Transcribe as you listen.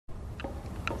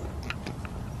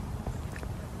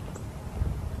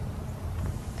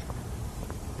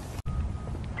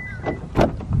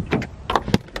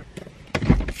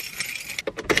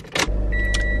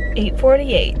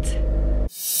8:48.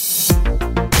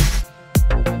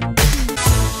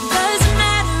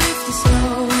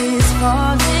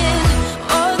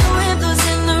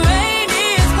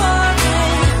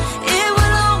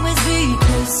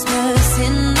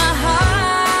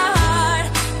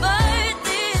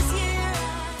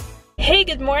 Hey,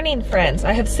 good morning, friends.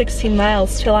 I have 16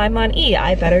 miles till I'm on E.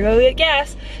 I better go get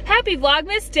gas. Happy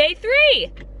Vlogmas Day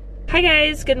 3! Hi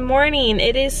guys, good morning.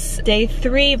 It is Day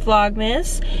 3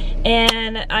 Vlogmas,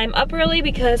 and I'm up early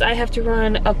because I have to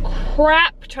run a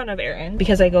crap ton of errands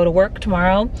because I go to work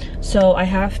tomorrow. So I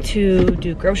have to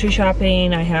do grocery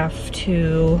shopping, I have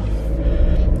to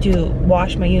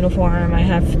wash my uniform, I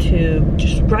have to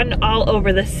just run all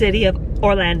over the city of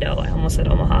Orlando. I almost said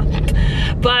Omaha.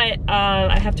 But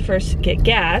I have to first get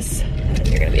gas.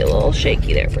 You're gonna be a little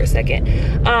shaky there for a second.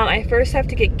 I first have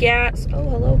to get gas. Oh,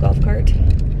 hello, golf cart.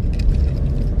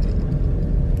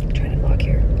 I'm trying to log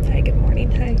here. Hi, good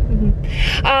morning. Hi.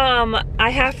 I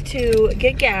have to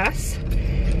get gas.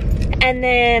 And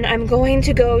then I'm going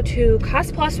to go to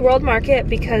Cost Plus World Market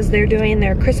because they're doing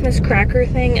their Christmas cracker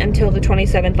thing until the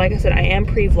 27th. Like I said, I am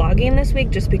pre-vlogging this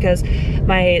week just because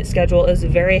my schedule is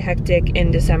very hectic in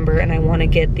December and I want to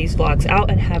get these vlogs out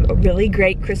and have a really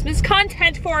great Christmas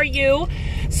content for you.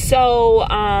 So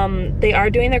they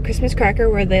are doing their Christmas cracker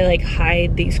where they like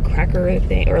hide these cracker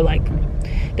thing, or like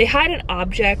they hide an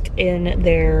object in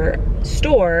their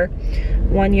store.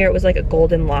 One year it was like a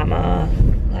golden llama.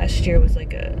 Last year was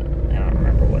like a, I don't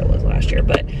remember what it was last year,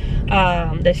 but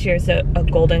this year's a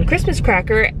golden Christmas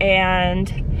cracker, and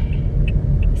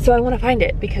so I want to find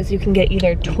it because you can get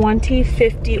either $20,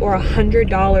 $50, or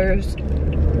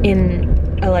 $100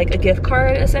 in like a gift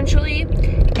card essentially,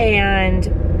 and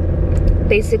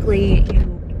basically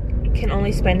you can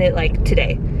only spend it like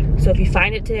today. So if you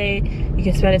find it today, you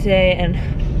can spend it today,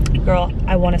 and girl,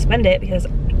 I want to spend it because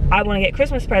I want to get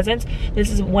Christmas presents.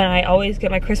 This is when I always get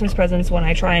my Christmas presents, when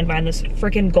I try and find this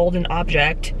freaking golden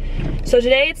object. So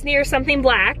today it's near something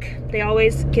black. They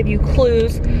always give you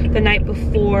clues the night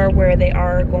before where they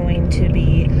are going to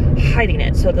be hiding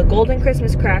it. So the golden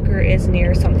Christmas cracker is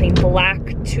near something black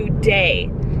today.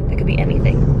 That could be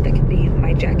anything. That could be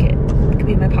my jacket. It could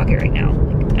be in my pocket right now.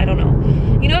 Like, I don't know.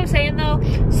 You know what I'm saying though?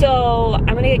 So I'm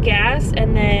gonna get gas,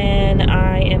 and then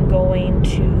I am going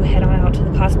to head on out to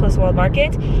the Cost Plus World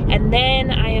Market, and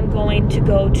then I am going to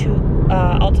go to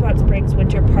Altamont Springs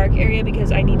Winter Park area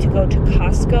because I need to go to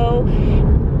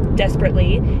Costco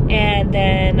desperately, and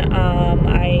then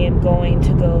I am going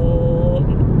to go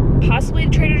possibly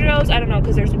to Trader Joe's. I don't know,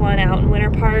 because there's one out in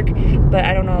Winter Park, but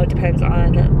I don't know, it depends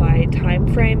on my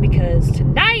time frame, because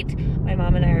tonight my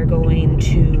mom and I are going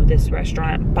to this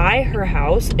restaurant by her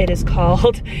house. It is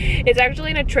called, it's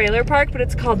actually in a trailer park, but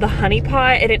it's called the Honey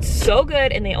Pot, and it's so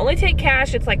good, and they only take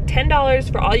cash. It's like $10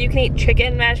 for all you can eat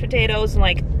chicken, mashed potatoes, and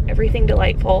like everything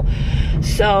delightful.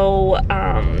 So,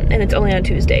 and it's only on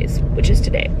Tuesdays, which is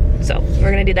today. So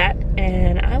we're gonna do that,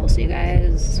 and I will see you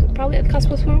guys probably at the Cost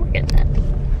Plus World Market.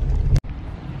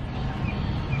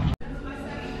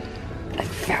 I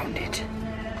found it.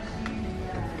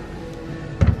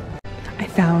 I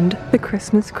found the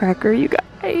Christmas cracker, you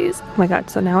guys. Oh my god,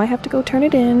 so now I have to go turn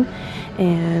it in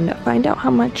and find out how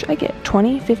much I get.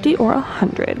 20, 50, or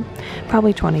 100.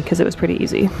 Probably 20 because it was pretty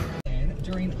easy.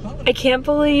 I can't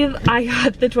believe I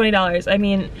got the $20. I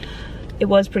mean, it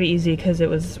was pretty easy because it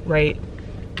was right.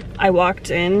 I walked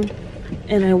in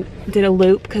and I did a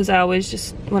loop because I always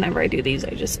just, whenever I do these,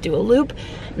 I just do a loop.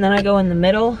 And then I go in the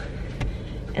middle.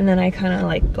 And then I kind of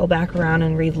like go back around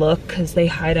and re-look because they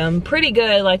hide them pretty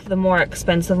good. Like the more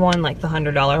expensive one, like the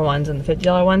 $100 ones and the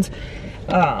 $50 ones,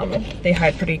 they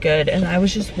hide pretty good. And I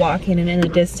was just walking, and in the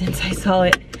distance I saw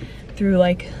it through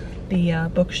like the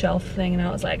bookshelf thing, and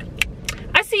I was like,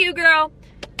 I see you, girl.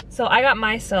 So I got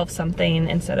myself something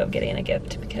instead of getting a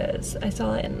gift because I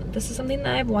saw it, and this is something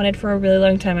that I've wanted for a really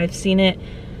long time. I've seen it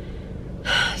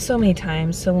so many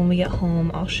times. So when we get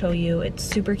home, I'll show you. It's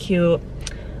super cute.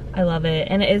 I love it,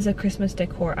 and it is a Christmas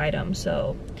decor item,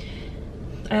 so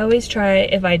I always try,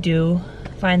 if I do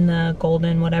find the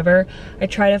golden whatever, I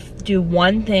try to do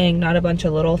one thing, not a bunch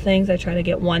of little things. I try to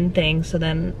get one thing, so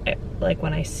then like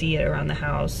when I see it around the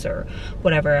house or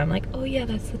whatever, I'm like, oh yeah,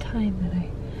 that's the time that I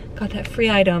got that free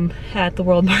item at the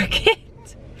World Market.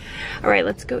 All right,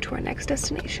 let's go to our next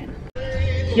destination.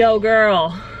 Yo,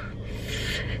 girl.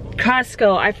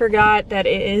 Costco, I forgot that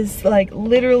it is like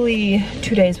literally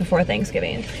 2 days before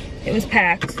Thanksgiving. It was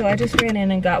packed, so I just ran in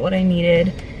and got what I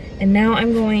needed. And now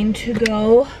I'm going to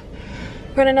go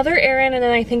run another errand, and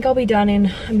then I think I'll be done,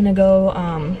 and I'm gonna go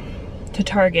to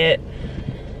Target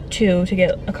 2 to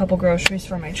get a couple groceries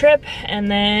for my trip, and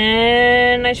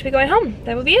then I should be going home.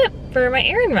 That would be it for my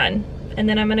errand run. And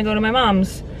then I'm gonna go to my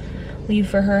mom's, leave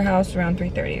for her house around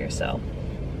 3:30 or so.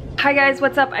 Hi guys,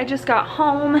 what's up? I just got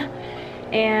home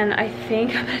and I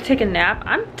think I'm gonna take a nap.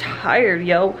 I'm tired,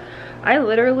 yo. I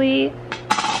literally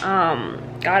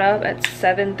got up at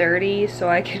 7:30 so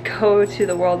I could go to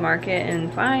the World Market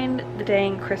and find the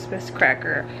dang Christmas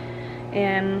cracker.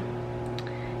 And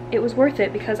it was worth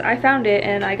it because I found it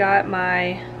and I got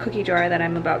my cookie jar that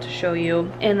I'm about to show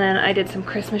you. And then I did some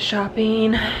Christmas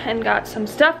shopping and got some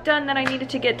stuff done that I needed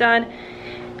to get done.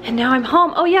 And now I'm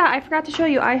home. Oh yeah, I forgot to show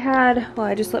you. I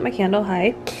just lit my candle,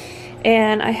 hi.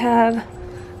 And I have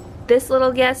this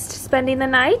little guest spending the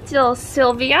night, little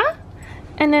Sylvia.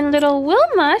 And then little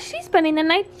Wilma, she's spending the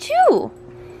night too.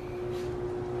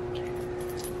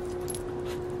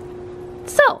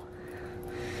 So,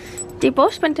 they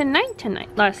both spent the night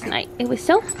last night. It was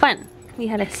so fun. We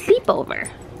had a sleepover.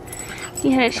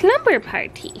 We had a slumber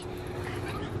party.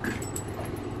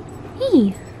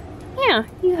 Hey, yeah,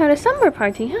 you had a slumber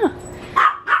party, huh?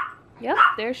 Yep,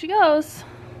 there she goes.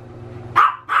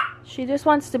 She just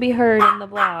wants to be heard in the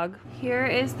vlog. Here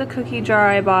is the cookie jar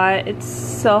I bought. It's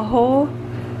so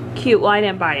cute. Well, I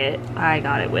didn't buy it. I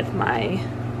got it with my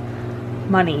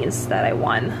monies that I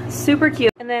won. Super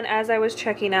cute. And then as I was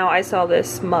checking out, I saw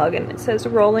this mug and it says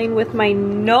rolling with my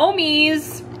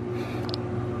nomies.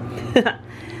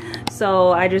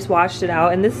 So I just washed it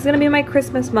out and this is gonna be my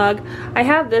Christmas mug. I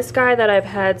have this guy that I've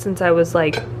had since I was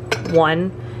like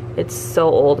 1. It's so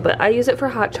old, but I use it for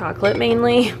hot chocolate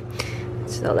mainly.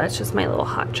 So that's just my little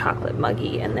hot chocolate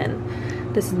muggy. And then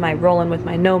this is my rolling with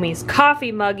my nomies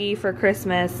coffee muggy for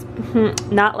Christmas.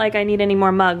 Not like I need any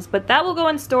more mugs, but that will go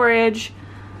in storage.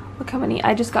 Look how many,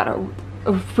 I just got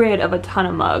rid of a ton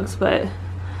of mugs, but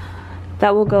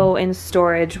that will go in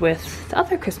storage with the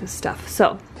other Christmas stuff.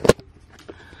 So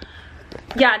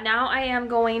yeah, now I am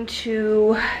going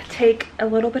to take a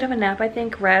little bit of a nap, I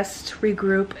think, rest,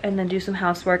 regroup, and then do some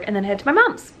housework, and then head to my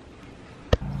mom's.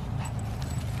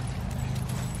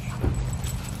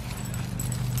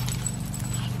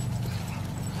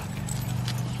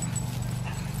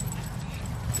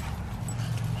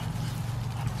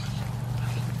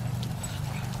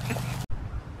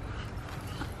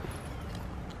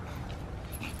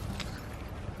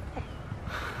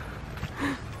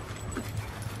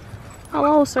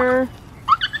 Hello, sir.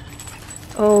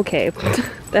 Okay,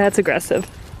 that's aggressive.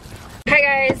 Hi,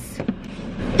 guys.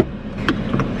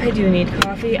 I do need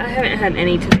coffee. I haven't had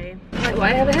any today.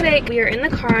 I have a headache. We are in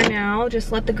the car now.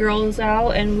 Just let the girls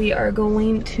out and we are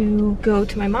going to go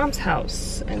to my mom's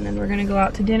house. And then we're gonna go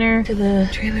out to dinner to the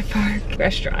trailer park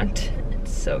restaurant.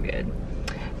 It's so good.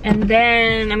 And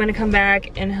then I'm gonna come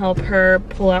back and help her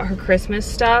pull out her Christmas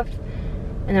stuff.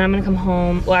 And then I'm gonna come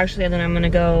home. Well, actually, then I'm gonna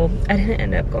go. I didn't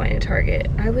end up going to Target.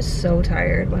 I was so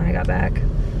tired when I got back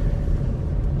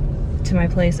to my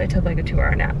place. I took like a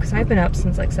 2-hour nap because I've been up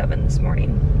since like 7 this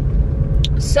morning.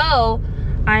 So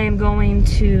I am going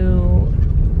to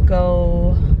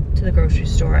go to the grocery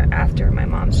store after my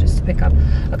mom's just to pick up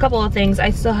a couple of things.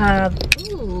 I still have,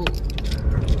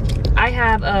 I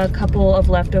have a couple of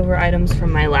leftover items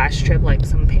from my last trip, like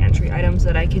some pantry items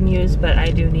that I can use, but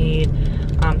I do need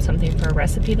something for a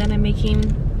recipe that I'm making.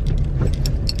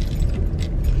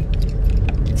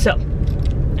 So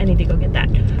I need to go get that.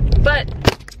 But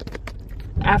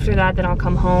after that, then I'll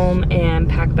come home and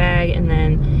pack bag and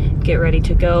then get ready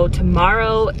to go.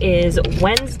 Tomorrow is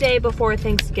Wednesday before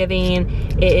Thanksgiving.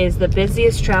 It is the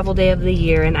busiest travel day of the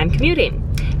year and I'm commuting.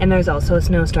 And there's also a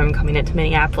snowstorm coming into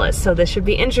Minneapolis. So this should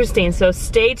be interesting. So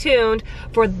stay tuned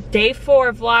for day 4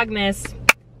 of Vlogmas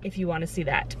if you want to see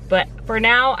that. But for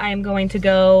now, I'm going to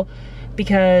go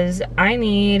because I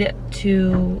need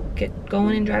to get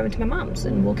going and driving to my mom's,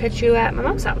 and we'll catch you at my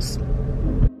mom's house.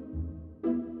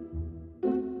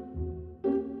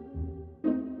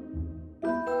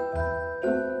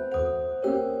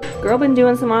 Girl been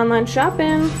doing some online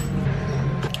shopping.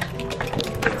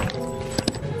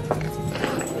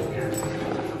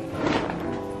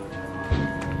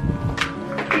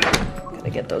 Gotta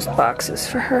get those boxes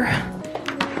for her.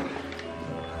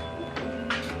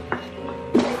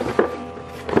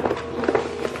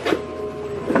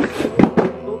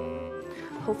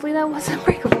 Hopefully that wasn't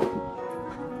breakable.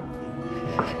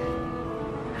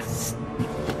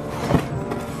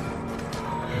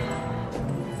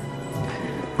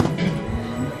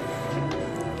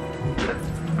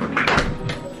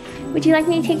 Would you like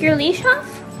me to take your leash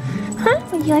off? Huh?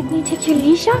 Would you like me to take your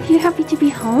leash off? You happy to be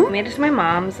home? I made it to my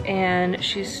mom's and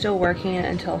she's still working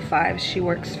until 5. She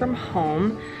works from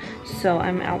home. So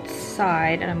I'm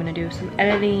outside and I'm gonna do some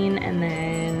editing, and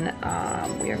then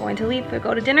we are going to leave to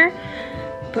go to dinner.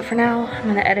 But for now, I'm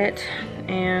gonna edit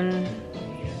and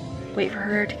wait for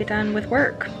her to get done with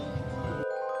work.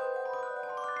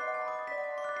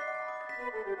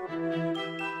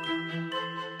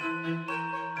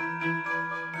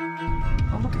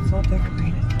 Oh, look, it's all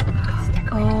decorated. It's decorated.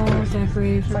 Oh,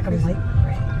 decorated. It's like a light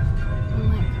parade.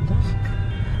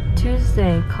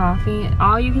 Tuesday, coffee,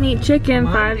 all you can eat chicken,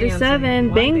 5 to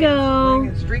 7,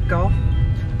 bingo. Street golf.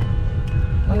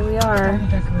 Here we are. All the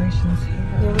decorations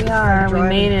here. Here we are. We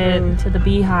made it to the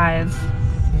beehives. See?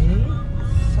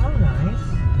 So nice.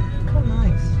 Look how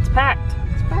nice. It's packed.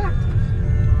 It's packed.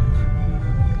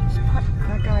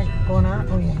 That guy going out?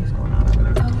 Oh yeah, he's going out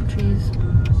over there. Oh, jeez.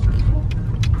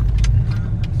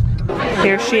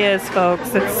 Here she is,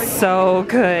 folks. It's so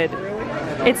good.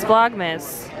 It's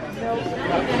Vlogmas.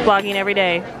 Vlogging every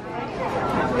day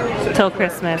till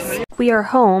Christmas. We are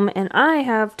home and I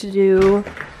have to do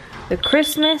the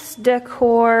Christmas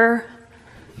decor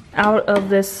out of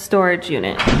this storage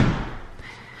unit.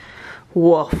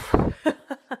 Woof.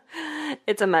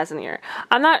 It's a mess in here.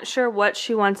 I'm not sure what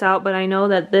she wants out, but I know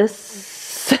that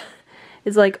this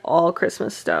is like all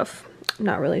Christmas stuff. I'm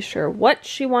not really sure what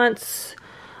she wants.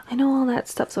 I know all that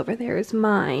stuff's over there is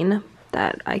mine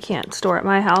that I can't store at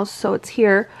my house, so it's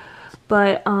here.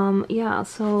 But yeah,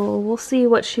 so we'll see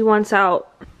what she wants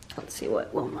out. Let's see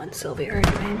what Wilma and Sylvia are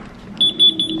doing.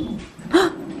 Hi!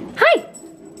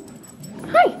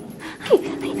 Hi! Hi!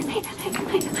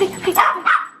 Hi!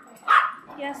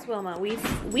 Yes, Wilma,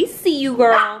 we see you,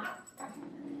 girl.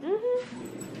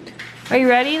 Are you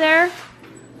ready there?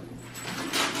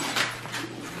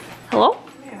 Hello?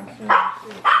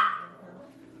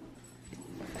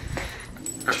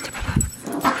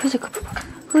 Who's a good pup?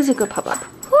 Who's a good pup?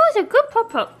 Who's a good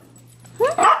pup?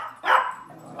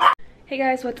 Hey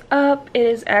guys, what's up? It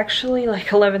is actually like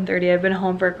 11:30. I've been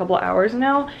home for a couple hours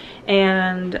now,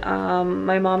 and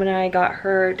my mom and I got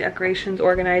her decorations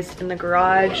organized in the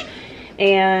garage,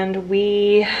 and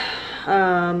we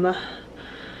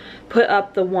put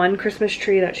up the one Christmas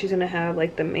tree that she's gonna have,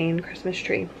 like the main Christmas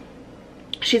tree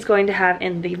she's going to have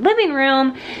in the living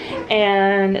room.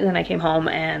 And then I came home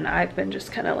and I've been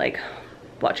just kind of like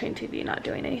watching TV, not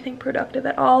doing anything productive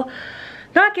at all.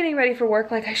 Not getting ready for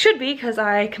work like I should be, because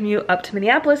I commute up to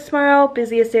Minneapolis tomorrow,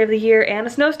 busiest day of the year, and a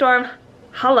snowstorm.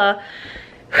 Holla.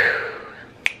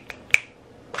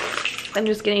 I'm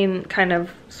just getting kind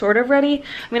of sort of ready.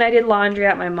 I mean, I did laundry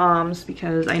at my mom's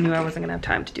because I knew I wasn't gonna have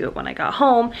time to do it when I got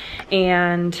home,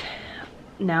 and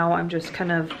now I'm just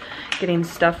kind of getting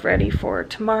stuff ready for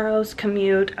tomorrow's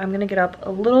commute. I'm gonna get up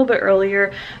a little bit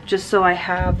earlier just so I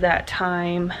have that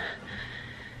time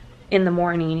in the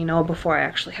morning, you know, before I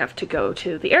actually have to go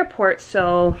to the airport.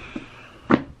 So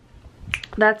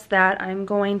that's that. I'm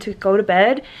going to go to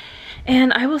bed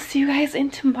and I will see you guys in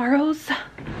tomorrow's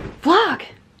vlog.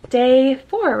 Day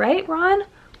 4, right, Ron?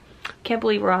 Can't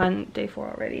believe we're on day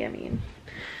 4 already. I mean,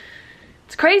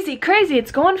 it's crazy, crazy.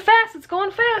 It's going fast, it's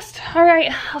going fast. All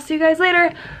right, I'll see you guys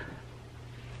later.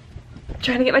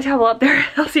 Trying to get my towel up there.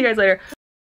 I'll see you guys later.